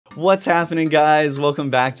What's happening, guys? Welcome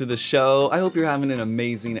back to the show. I hope you're having an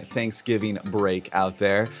amazing Thanksgiving break out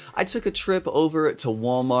there. I took a trip over to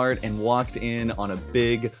Walmart and walked in on a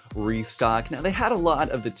big restock. Now, they had a lot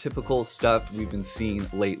of the typical stuff we've been seeing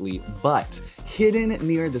lately, but hidden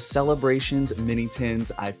near the Celebrations mini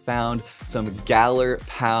tins, I found some Galar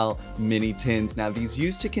Pal mini tins. Now, these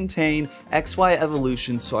used to contain XY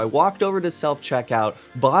evolutions, so I walked over to self-checkout,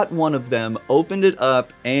 bought one of them, opened it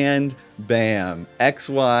up, and bam,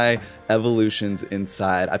 XY evolutions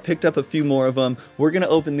inside. I picked up a few more of them. We're gonna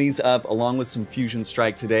open these up along with some Fusion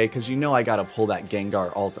Strike today because you know I gotta pull that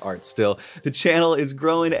Gengar alt art still. The channel is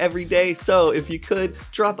growing every day, so if you could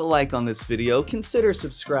drop a like on this video, consider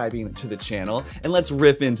subscribing to the channel, and let's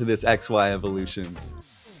rip into this XY evolutions.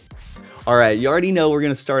 All right, you already know we're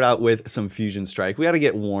gonna start out with some Fusion Strike. We gotta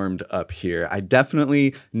get warmed up here. I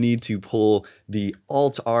definitely need to pull the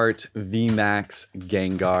alt art VMAX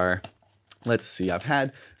Gengar. Let's see, I've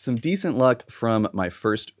had some decent luck from my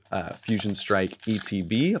first Fusion Strike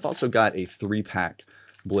ETB. I've also got a 3-pack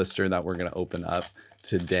blister that we're gonna open up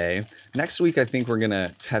today. Next week, I think we're gonna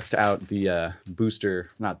test out the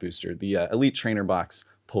Elite Trainer Box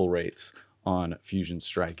pull rates on Fusion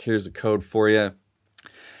Strike. Here's a code for you.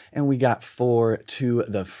 And we got 4 to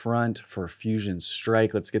the front for Fusion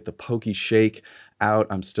Strike. Let's get the Poke Shake out.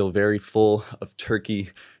 I'm still very full of turkey.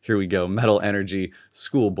 Here we go. Metal Energy,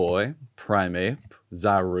 Schoolboy, Primeape,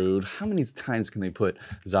 Zarude. How many times can they put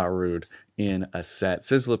Zarude in a set?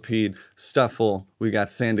 Sizzlipede, Stuffle. We got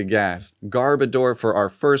Sandagast, Garbodor for our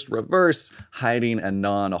first reverse, hiding a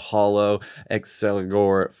non-holo,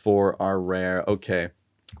 Exceligor for our rare. Okay.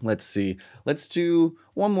 Let's see. Let's do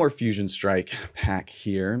one more Fusion Strike pack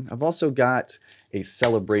here. I've also got a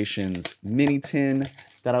Celebrations mini tin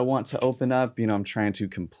that I want to open up. You know, I'm trying to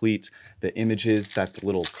complete the images that the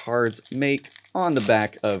little cards make on the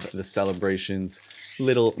back of the Celebrations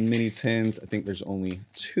little mini tins. I think there's only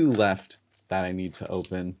 2 left that I need to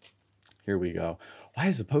open. Here we go. Why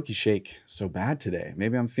is the Poke Shake so bad today?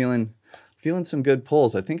 Maybe I'm feeling some good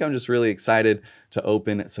pulls. I think I'm just really excited to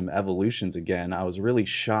open some evolutions again. I was really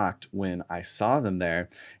shocked when I saw them there,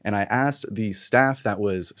 and I asked the staff that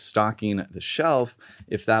was stocking the shelf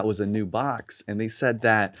if that was a new box, and they said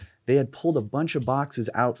that they had pulled a bunch of boxes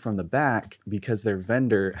out from the back because their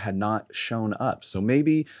vendor had not shown up. So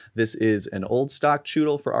maybe this is an old stock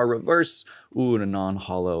Choodle for our reverse, and a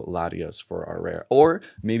non-holo Latios for our rare. Or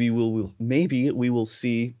maybe we will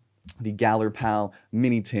see the Galar Pal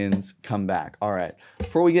mini tins come back. All right,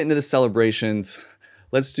 before we get into the Celebrations,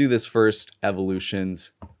 let's do this first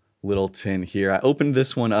evolutions little tin here. I opened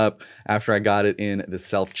this one up after I got it in the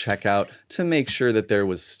self-checkout to make sure that there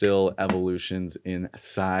was still evolutions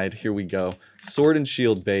inside. Here we go. Sword and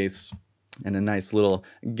Shield base and a nice little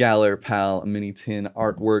Galar Pal mini tin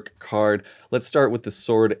artwork card. Let's start with the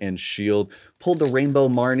Sword and Shield. Pulled the Rainbow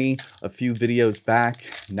Marnie a few videos back.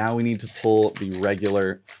 Now we need to pull the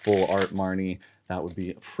regular full art Marnie. That would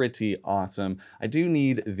be pretty awesome. I do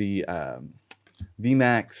need the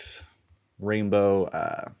VMAX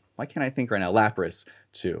Rainbow, why can't I think right now? Lapras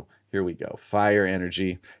too. Here we go. Fire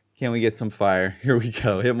Energy. Can we get some fire? Here we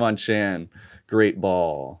go. Hitmonchan. Great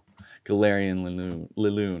Ball. Galarian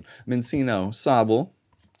Liloon, Mincino, Sobble.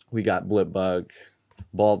 We got Blipbug,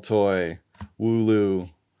 Baltoy,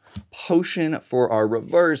 Wooloo, Potion for our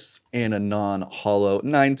reverse, and a non-holo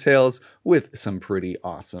Ninetales with some pretty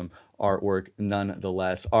awesome artwork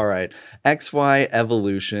nonetheless. All right, XY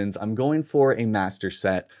evolutions. I'm going for a master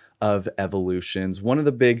set of evolutions. One of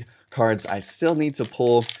the big cards I still need to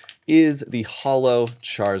pull is the Holo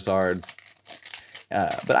Charizard.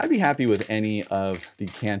 But I'd be happy with any of the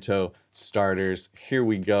Kanto starters. Here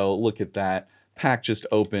we go. Look at that. Pack just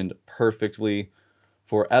opened perfectly.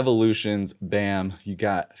 For evolutions, bam, you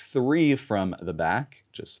got 3 from the back.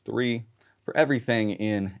 Just 3 for everything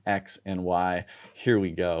in X and Y. Here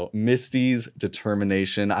we go. Misty's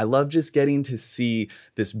Determination. I love just getting to see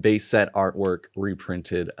this base set artwork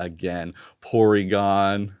reprinted again.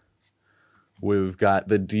 Porygon. We've got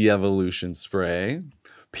the de-evolution spray.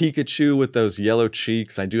 Pikachu with those yellow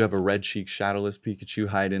cheeks. I do have a red cheek Shadowless Pikachu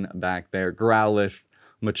hiding back there. Growlithe,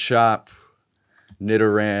 Machop,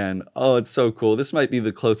 Nidoran. Oh, it's so cool. This might be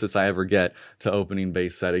the closest I ever get to opening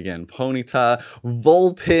base set again. Ponyta,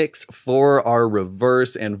 Vulpix for our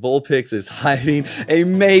reverse, and Vulpix is hiding a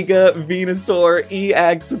Mega Venusaur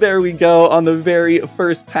EX. There we go. On the very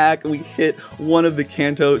first pack, we hit one of the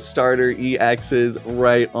Kanto starter EXs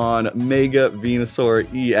right on. Mega Venusaur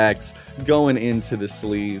EX going into the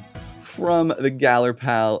sleeve from the Galar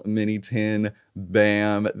Pal mini tin.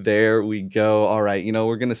 Bam, there we go. All right, you know,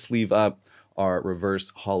 we're gonna sleeve up our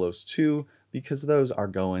reverse holos too, because those are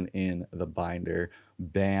going in the binder.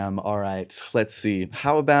 Bam. All right, let's see.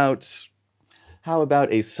 How about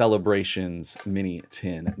a Celebrations mini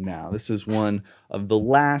tin now? This is one of the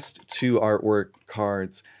last 2 artwork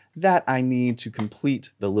cards that I need to complete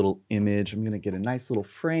the little image. I'm gonna get a nice little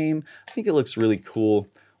frame. I think it looks really cool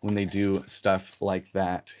when they do stuff like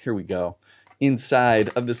that. Here we go. Inside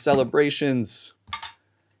of the Celebrations,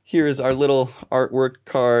 here is our little artwork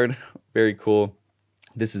card. Very cool.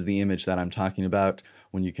 This is the image that I'm talking about.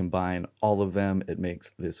 When you combine all of them, it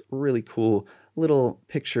makes this really cool little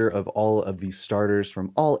picture of all of these starters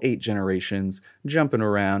from all 8 generations, jumping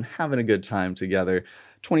around, having a good time together.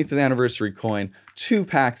 25th anniversary coin, 2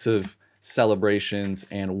 packs of Celebrations,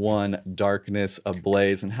 and 1 Darkness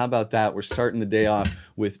Ablaze. And how about that? We're starting the day off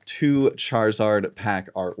with 2 Charizard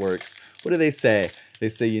pack artworks. What do they say? They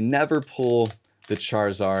say you never pull the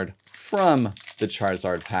Charizard from the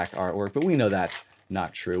Charizard pack artwork, but we know that's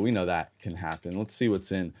not true. We know that can happen. Let's see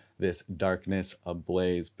what's in this Darkness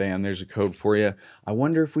Ablaze. Bam, there's a code for you. I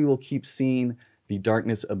wonder if we will keep seeing the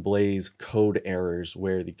Darkness Ablaze code errors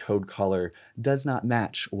where the code color does not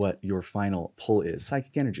match what your final pull is.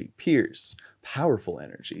 Psychic Energy, Pierce, Powerful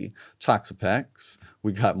Energy, Toxapex.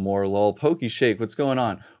 We got Morlul, Pokeshake. What's going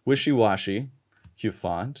on? Wishy Washy,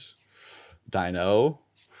 Qfont, Dino,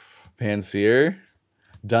 Panseer,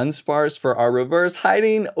 Dunsparce for our reverse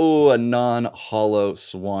hiding. Oh, a non-holo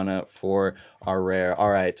Swanna for our rare.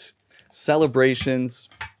 All right, Celebrations.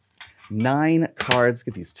 9 cards.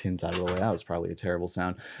 Get these tins out of the way. That was probably a terrible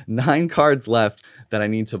sound. 9 cards left that I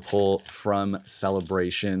need to pull from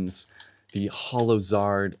Celebrations. The Holo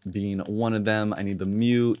Charizard being one of them. I need the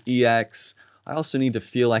Mew EX. I also need to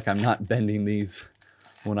feel like I'm not bending these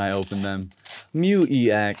when I open them. Mew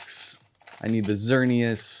EX. I need the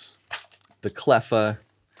Xerneas, the Cleffa,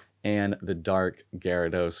 and the Dark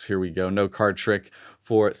Gyarados. Here we go. No card trick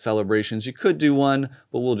for Celebrations. You could do one,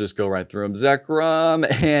 but we'll just go right through them. Zekrom,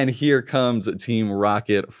 and here comes Team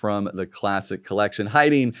Rocket from the Classic Collection,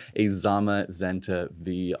 hiding a Zamazenta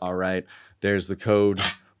V. All right, there's the code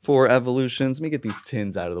for evolutions. Let me get these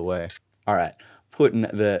tins out of the way. All right, putting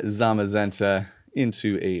the Zamazenta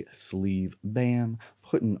into a sleeve. Bam,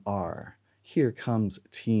 putting our Here Comes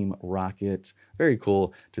Team Rocket. Very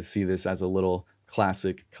cool to see this as a little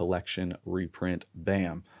Classic Collection reprint.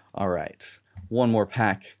 Bam. All right, 1 more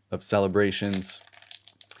pack of Celebrations,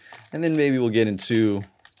 and then maybe we'll do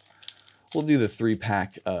the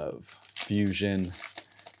 3-pack of Fusion,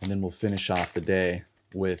 and then we'll finish off the day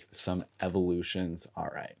with some evolutions. All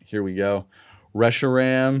right, here we go.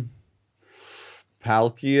 Reshiram,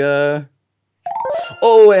 Palkia.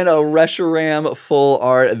 Oh, and a Reshiram full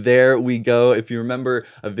art. There we go. If you remember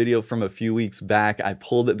a video from a few weeks back, I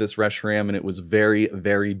pulled at this Reshiram and it was very,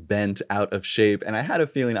 very bent out of shape. And I had a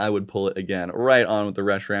feeling I would pull it again. Right on with the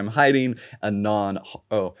Reshiram, hiding a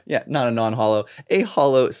holo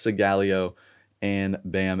Sigalio. And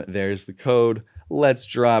bam, there's the code. Let's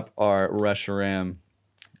drop our Reshiram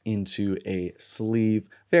into a sleeve.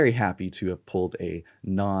 Very happy to have pulled a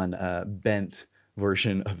non-bent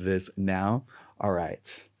version of this now. All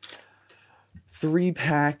right,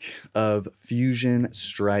 3-pack of Fusion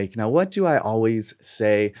Strike. Now, what do I always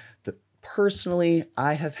say? That personally,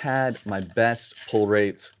 I have had my best pull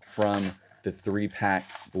rates from the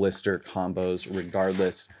 3-pack blister combos,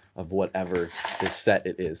 regardless of whatever the set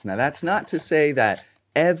it is. Now, that's not to say that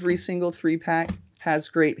every single 3-pack has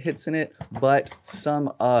great hits in it, but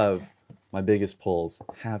some of my biggest pulls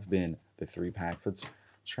have been the 3-packs. Let's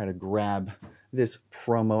try to grab this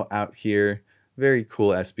promo out here. Very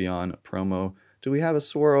cool Espeon promo. Do we have a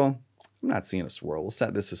swirl? I'm not seeing a swirl. We'll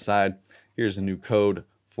set this aside. Here's a new code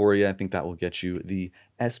for you. I think that will get you the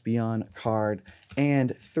Espeon card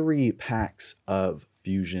and 3 packs of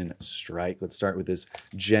Fusion Strike. Let's start with this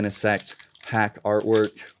Genesect pack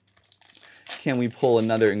artwork. Can we pull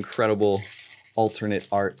another incredible alternate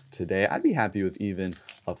art today? I'd be happy with even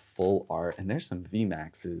a full art. And there's some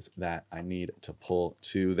VMAXs that I need to pull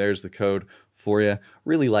too. There's the code for you.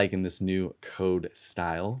 Really liking this new code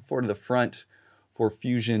style. 4 to the front for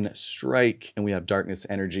Fusion Strike. And we have Darkness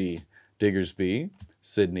Energy, Diggersby,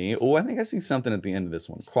 Sydney. Oh, I think I see something at the end of this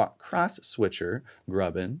one. Cross Switcher,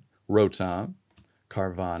 Grubbin, Rotom,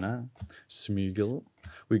 Carvana, Smeagol.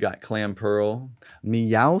 We got Clamperl,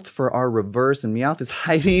 Meowth for our reverse, and Meowth is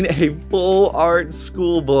hiding a full art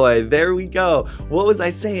Schoolboy. There we go. What was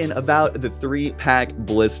I saying about the 3-pack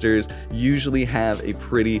blisters? Usually have a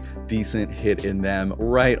pretty decent hit in them.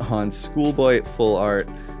 Right on, Schoolboy full art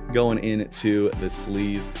going into the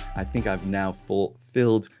sleeve. I think I've now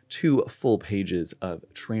filled 2 full pages of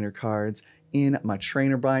trainer cards in my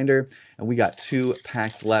trainer binder, and we got 2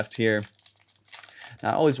 packs left here.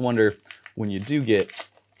 Now, I always wonder when you do get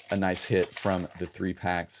a nice hit from the 3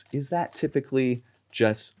 packs. Is that typically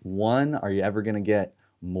just one? Are you ever going to get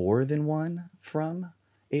more than one from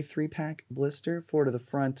a 3-pack blister? 4 to the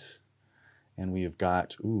front. And we have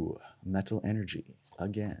got, ooh, Metal Energy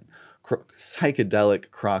again. Psychedelic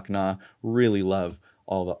Croconaw. Really love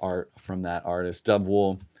all the art from that artist.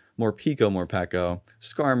 Dubwool, Morpeko,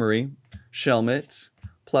 Skarmory, Shelmet,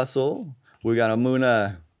 Plusle. We got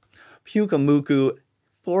Amuna, Pyukamuku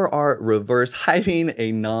for our reverse, hiding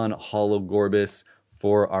a non-holo Gorbis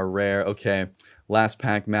for our rare. Okay, last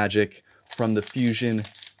pack magic from the Fusion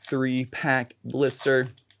 3-pack blister.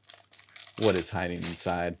 What is hiding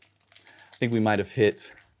inside? I think we might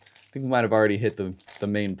have already hit the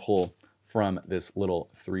main pull from this little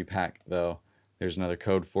 3-pack though. There's another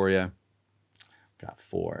code for you. Got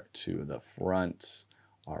 4 to the front.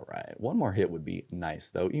 All right, one more hit would be nice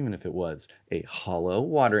though, even if it was a holo.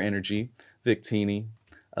 Water Energy, Victini,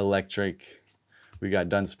 Electric. We got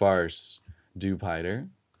Dunsparce, Dewpider,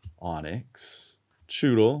 Onix,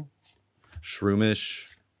 Choodle, Shroomish,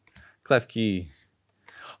 Klefki,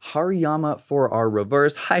 Hariyama for our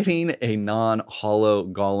reverse, hiding a non-holo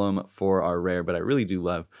Golem for our rare, but I really do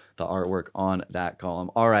love the artwork on that Golem.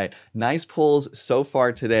 All right, nice pulls so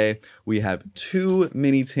far today. We have 2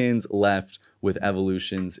 mini tins left with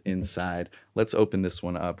evolutions inside. Let's open this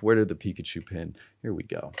one up. Where did the Pikachu pin? Here we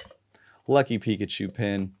go. Lucky Pikachu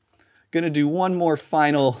pin. Gonna do one more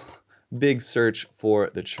final big search for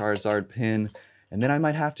the Charizard pin, and then I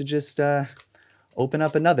might have to just open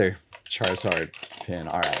up another Charizard pin.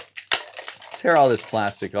 All right, tear all this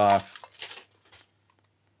plastic off.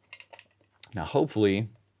 Now hopefully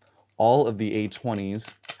all of the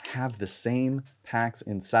A20s have the same packs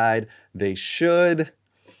inside. They should.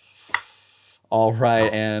 All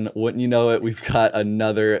right, and wouldn't you know it, we've got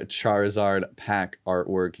another Charizard pack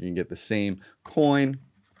artwork. You can get the same coin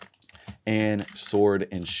and sword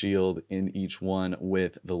and shield in each one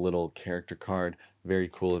with the little character card. Very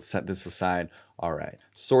cool. Let's set this aside. All right,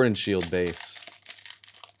 sword and shield base.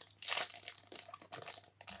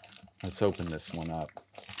 Let's open this one up.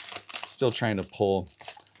 Still trying to pull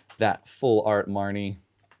that full art Marnie.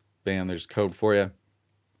 Bam, there's code for you.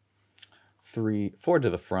 4 to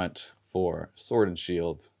the front for sword and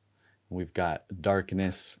shield. We've got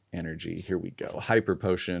Darkness Energy. Here we go. Hyper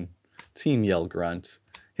Potion, Team Yell Grunt,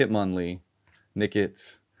 Hitmonlee,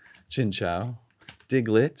 Nickit, Chinchou,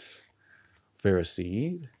 Diglett,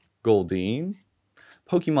 Ferroseed, Goldeen,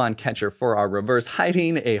 Pokemon Catcher for our reverse,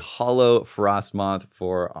 hiding a holo Frostmoth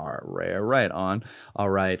for our rare. Right on. All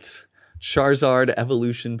right, Charizard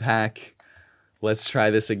Evolution Pack. Let's try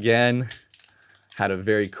this again. Had a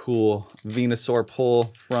very cool Venusaur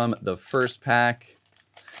pull from the first pack.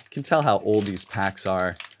 You can tell how old these packs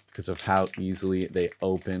are because of how easily they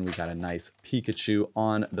open. We got a nice Pikachu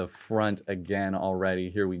on the front again already.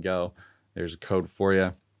 Here we go. There's a code for you.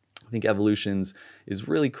 I think Evolutions is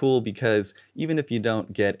really cool because even if you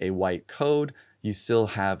don't get a white code, you still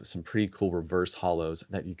have some pretty cool reverse holos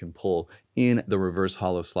that you can pull in the reverse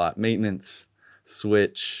holo slot. Maintenance,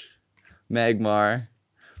 Switch, Magmar,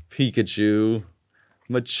 Pikachu,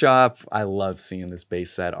 Machop. I love seeing this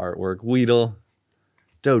base set artwork. Weedle,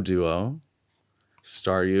 Doduo,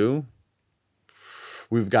 Staryu.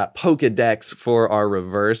 We've got Pokedex for our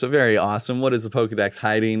reverse. Very awesome. What is the Pokedex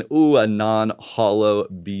hiding? Ooh, a non-holo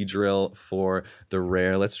Beedrill for the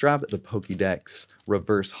rare. Let's drop the Pokedex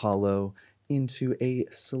reverse holo into a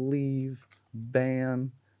sleeve.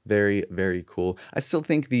 Bam. Very, very cool. I still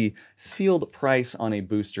think the sealed price on a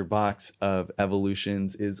booster box of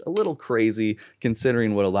Evolutions is a little crazy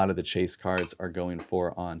considering what a lot of the chase cards are going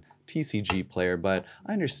for on TCG Player, but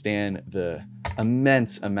I understand the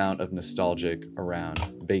immense amount of nostalgic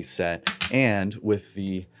around base set, and with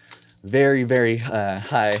the very, very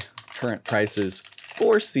high current prices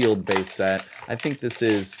for sealed base set, I think this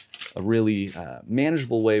is a really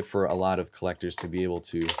manageable way for a lot of collectors to be able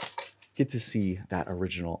to get to see that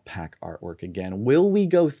original pack artwork again. Will we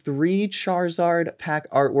go 3 Charizard pack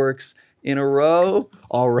artworks in a row?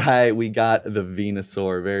 All right, we got the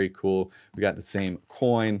Venusaur. Very cool. We got the same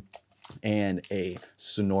coin and a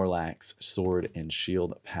Snorlax Sword and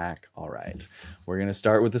Shield pack. All right, we're going to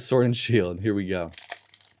start with the Sword and Shield. Here we go.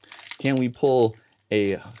 Can we pull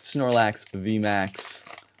a Snorlax VMAX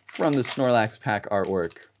from the Snorlax pack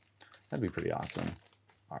artwork? That'd be pretty awesome.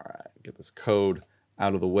 All right, get this code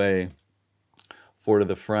out of the way. 4 to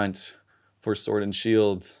the front for Sword and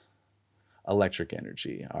Shield. Electric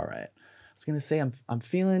Energy. All right. I was gonna say I'm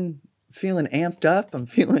feeling amped up. I'm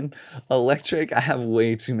feeling electric. I have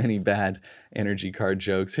way too many bad energy card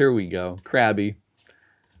jokes. Here we go. Krabby,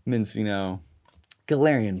 Mincino,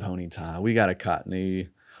 Galarian Ponyta. We got a Cottonee,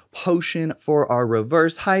 potion for our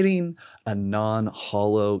reverse hiding, a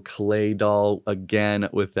non-holo clay doll, again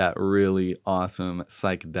with that really awesome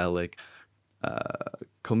psychedelic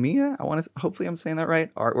Komiya, hopefully I'm saying that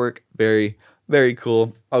right, artwork. Very, very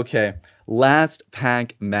cool. Okay, last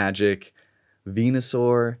pack magic,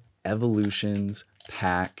 Venusaur Evolutions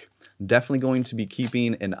pack. Definitely going to be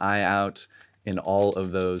keeping an eye out in all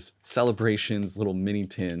of those celebrations, little mini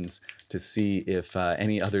tins, to see if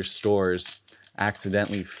any other stores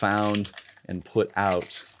accidentally found and put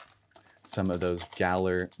out some of those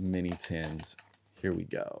Galar mini tins. Here we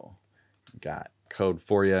go. Got code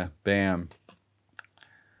for you. Bam.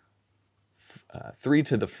 3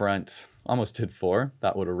 to the front. Almost did 4.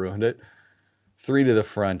 That would have ruined it. 3 to the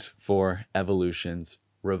front for Evolutions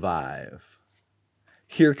Revive.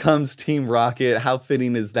 Here comes Team Rocket. How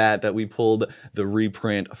fitting is that we pulled the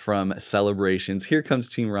reprint from Celebrations. Here comes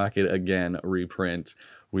Team Rocket again, reprint.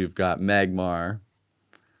 We've got Magmar,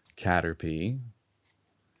 Caterpie,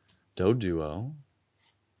 Doduo,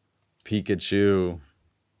 Pikachu,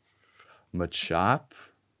 Machop,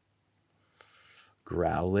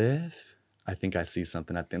 Growlithe. I think I see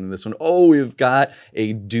something at the end of this one. Oh, we've got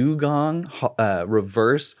a Dugong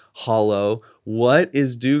reverse holo. What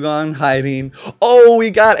is Dugong hiding? Oh,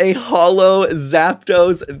 we got a holo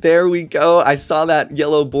Zapdos. There we go. I saw that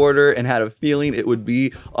yellow border and had a feeling it would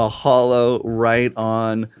be a holo right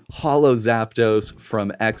on. Holo Zapdos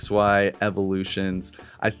from XY Evolutions.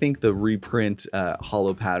 I think the reprint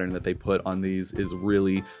holo pattern that they put on these is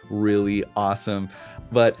really, really awesome.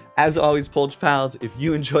 But as always, Pulch Pals, if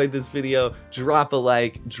you enjoyed this video, drop a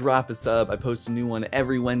like, drop a sub. I post a new one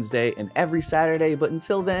every Wednesday and every Saturday. But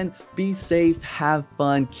until then, be safe, have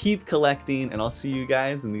fun, keep collecting, and I'll see you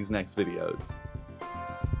guys in these next videos.